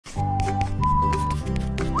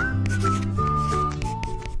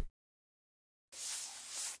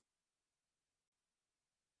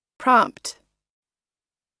prompt,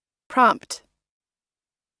 prompt,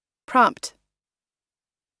 prompt,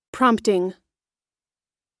 prompting,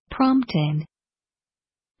 prompted,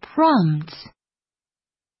 prompts.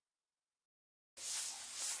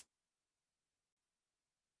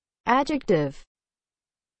 Adjective.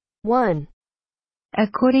 1.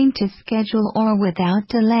 According to schedule or without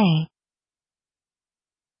delay.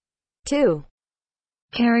 2.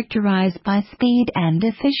 Characterized by speed and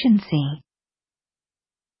efficiency.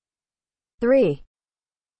 3.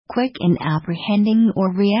 Quick in apprehending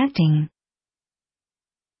or reacting.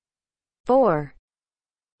 4.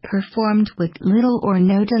 Performed with little or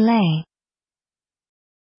no delay.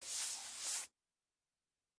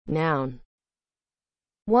 Noun.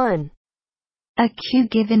 1. A cue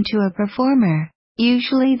given to a performer,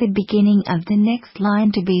 usually the beginning of the next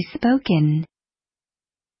line to be spoken.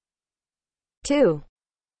 2.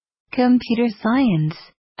 Computer science.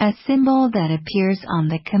 A symbol that appears on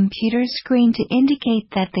the computer screen to indicate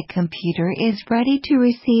that the computer is ready to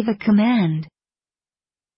receive a command.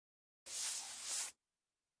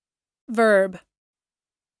 verb,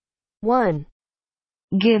 1.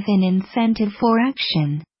 Give an incentive for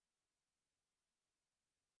action.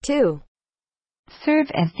 2. Serve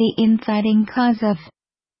as the inciting cause of.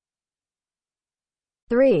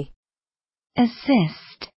 3.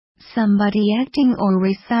 Assist somebody acting or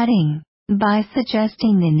reciting, by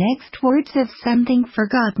suggesting the next words of something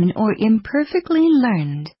forgotten or imperfectly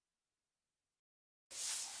learned.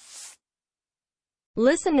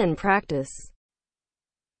 Listen and practice.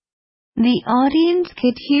 The audience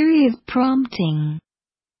could hear his prompting.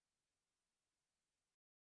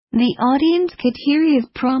 The audience could hear his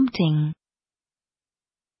prompting.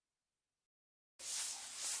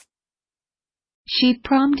 She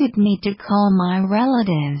prompted me to call my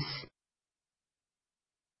relatives.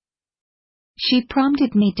 She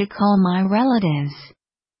prompted me to call my relatives.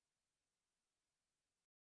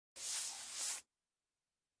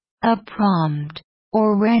 A prompt,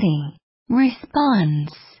 or ready,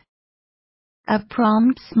 response. A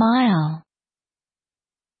prompt smile.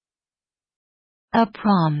 A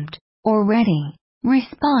prompt, or ready,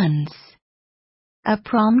 response. A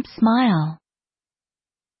prompt smile.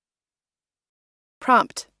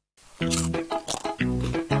 prompt.